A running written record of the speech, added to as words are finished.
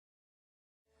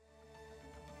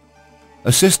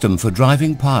a system for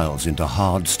driving piles into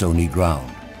hard stony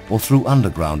ground or through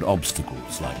underground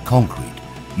obstacles like concrete,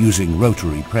 using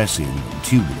rotary press-in and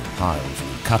tubular piles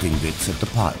with cutting bits at the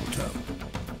pile toe.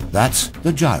 That's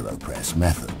the Gyropress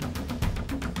method.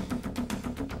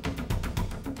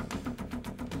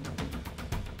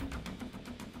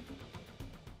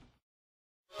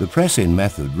 The press-in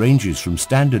method ranges from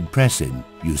standard press-in,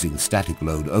 using static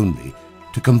load only,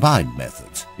 to combined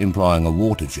methods, employing a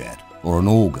water jet or an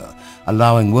auger,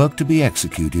 allowing work to be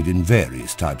executed in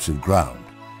various types of ground.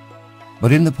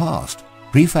 But in the past,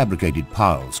 prefabricated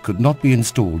piles could not be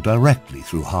installed directly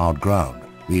through hard ground,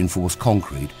 reinforced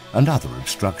concrete and other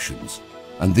obstructions,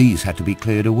 and these had to be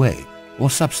cleared away or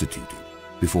substituted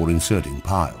before inserting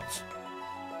piles.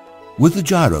 With the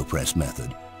Gyropress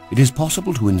method, it is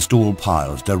possible to install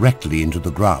piles directly into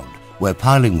the ground where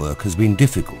piling work has been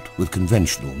difficult with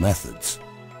conventional methods.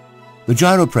 The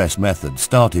Gyropress method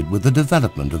started with the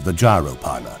development of the GYRO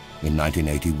PILER in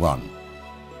 1981.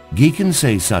 GIKEN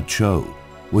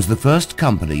was the first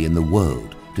company in the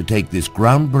world to take this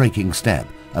groundbreaking step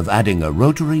of adding a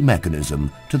rotary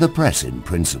mechanism to the press-in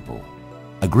principle.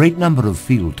 A great number of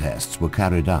field tests were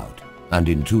carried out, and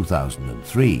in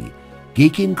 2003,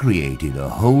 GIKEN created a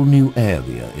whole new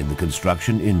area in the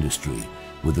construction industry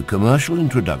with the commercial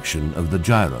introduction of the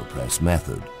Gyropress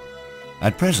method.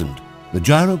 At present, the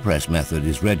Gyropress method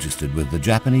is registered with the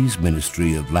Japanese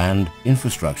Ministry of Land,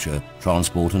 Infrastructure,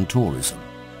 Transport and Tourism,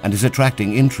 and is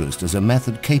attracting interest as a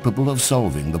method capable of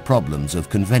solving the problems of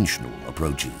conventional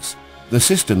approaches. The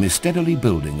system is steadily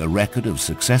building a record of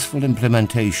successful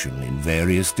implementation in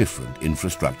various different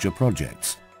infrastructure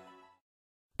projects.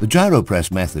 The Gyropress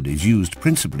method is used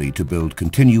principally to build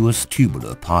continuous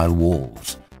tubular pile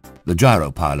walls. The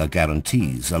GYRO PILER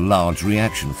guarantees a large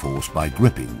reaction force by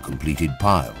gripping completed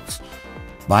piles.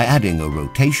 By adding a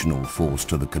rotational force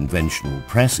to the conventional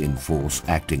press-in force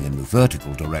acting in the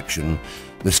vertical direction,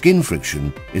 the skin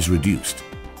friction is reduced.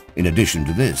 In addition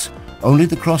to this, only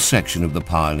the cross-section of the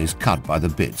pile is cut by the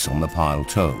bits on the pile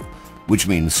toe, which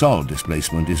means solid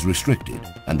displacement is restricted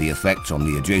and the effects on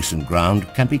the adjacent ground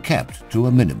can be kept to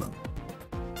a minimum.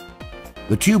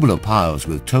 The tubular piles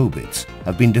with toe bits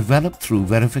have been developed through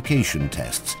verification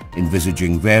tests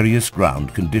envisaging various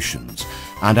ground conditions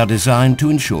and are designed to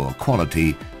ensure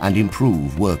quality and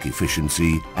improve work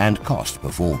efficiency and cost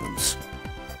performance.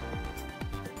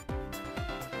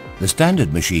 The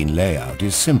standard machine layout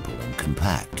is simple and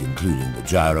compact, including the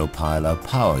GYRO PILER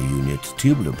power unit,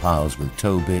 tubular piles with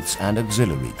toe bits and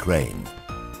auxiliary crane.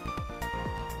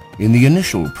 In the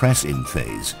initial press-in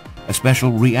phase, a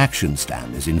special reaction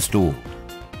stand is installed.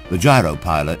 The GYRO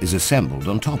PILER is assembled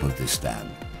on top of this stand.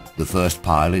 The first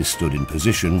pile is stood in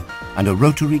position and a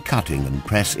rotary cutting and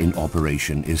press-in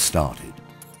operation is started.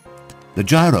 The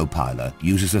GYRO PILER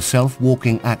uses a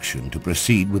self-walking action to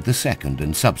proceed with the second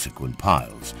and subsequent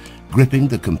piles, gripping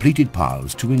the completed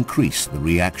piles to increase the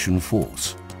reaction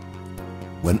force.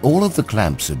 When all of the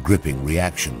clamps are gripping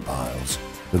reaction piles,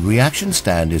 the reaction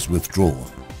stand is withdrawn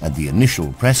and the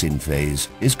initial press-in phase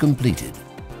is completed.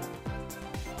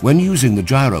 When using the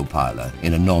GYRO PILER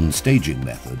in a non-staging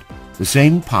method, the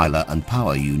same piler and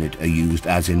power unit are used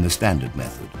as in the standard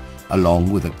method,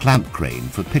 along with a clamp crane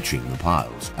for pitching the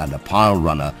piles and a pile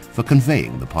runner for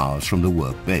conveying the piles from the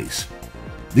work base.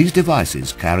 These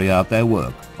devices carry out their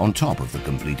work on top of the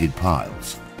completed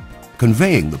piles,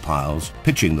 conveying the piles,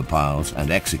 pitching the piles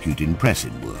and executing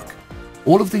press-in work.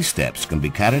 All of these steps can be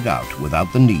carried out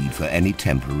without the need for any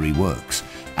temporary works,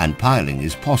 and piling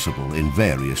is possible in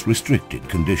various restricted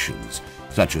conditions,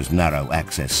 such as narrow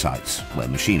access sites where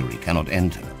machinery cannot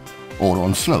enter, or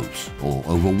on slopes or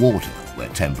over water where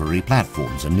temporary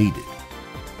platforms are needed.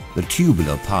 The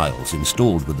tubular piles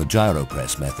installed with the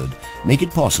Gyropress method make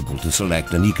it possible to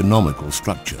select an economical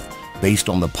structure based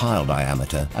on the pile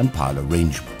diameter and pile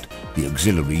arrangement, the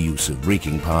auxiliary use of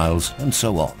raking piles, and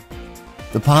so on.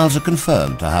 The piles are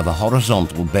confirmed to have a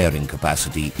horizontal bearing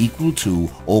capacity equal to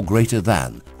or greater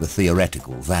than the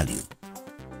theoretical value.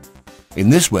 In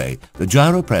this way, the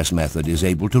Gyropress method is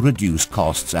able to reduce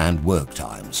costs and work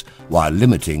times while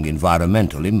limiting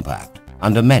environmental impact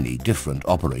under many different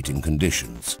operating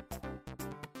conditions.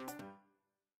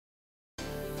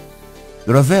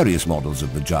 There are various models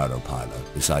of the GYRO PILER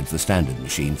besides the standard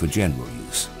machine for general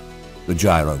use. The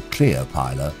GYRO Clear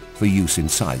PILER for use in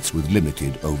sites with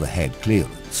limited overhead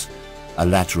clearance, a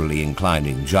laterally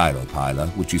inclining gyro piler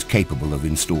which is capable of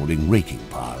installing raking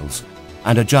piles,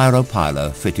 and a gyro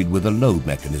piler fitted with a load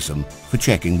mechanism for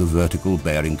checking the vertical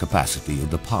bearing capacity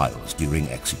of the piles during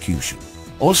execution.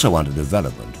 Also under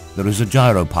development, there is a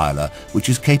gyro piler which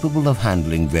is capable of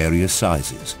handling various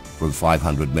sizes, from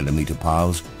 500mm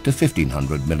piles to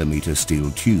 1500mm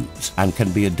steel tubes and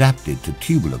can be adapted to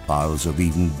tubular piles of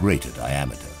even greater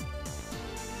diameter.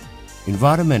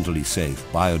 Environmentally safe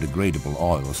biodegradable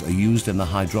oils are used in the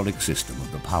hydraulic system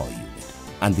of the power unit,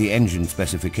 and the engine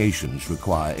specifications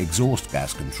require exhaust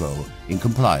gas control in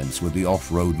compliance with the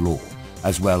off-road law,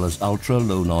 as well as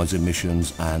ultra-low noise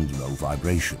emissions and low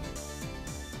vibration.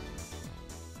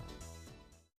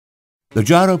 The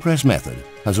Gyropress method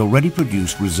has already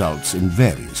produced results in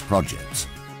various projects.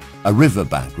 A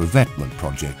riverbank revetment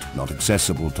project not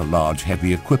accessible to large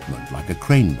heavy equipment like a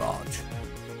crane barge.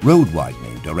 Road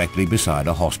widening directly beside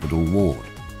a hospital ward,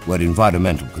 where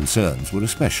environmental concerns were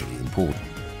especially important.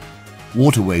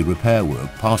 Waterway repair work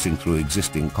passing through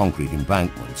existing concrete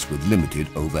embankments with limited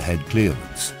overhead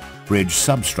clearance. Bridge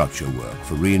substructure work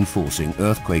for reinforcing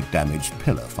earthquake-damaged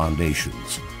pillar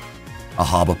foundations. A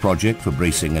harbour project for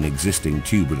bracing an existing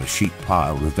tubular sheet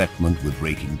pile revetment with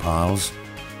raking piles.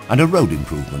 And a road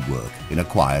improvement work in a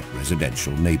quiet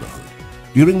residential neighbourhood.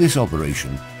 During this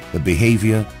operation, the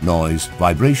behaviour, noise,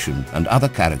 vibration and other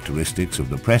characteristics of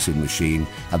the pressing machine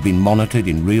have been monitored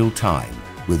in real time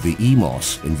with the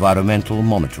EMOS environmental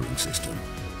monitoring system,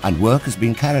 and work has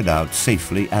been carried out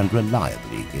safely and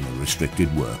reliably in a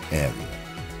restricted work area.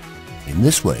 In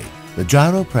this way, the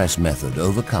Gyropress method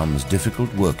overcomes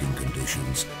difficult working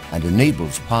conditions and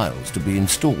enables piles to be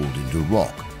installed into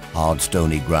rock, hard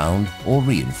stony ground or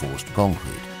reinforced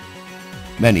concrete.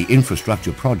 Many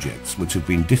infrastructure projects which have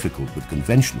been difficult with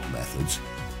conventional methods,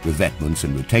 revetments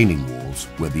and retaining walls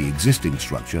where the existing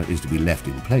structure is to be left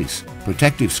in place,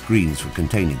 protective screens for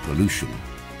containing pollution,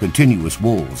 continuous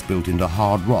walls built into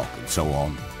hard rock and so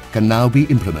on, can now be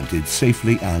implemented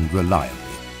safely and reliably.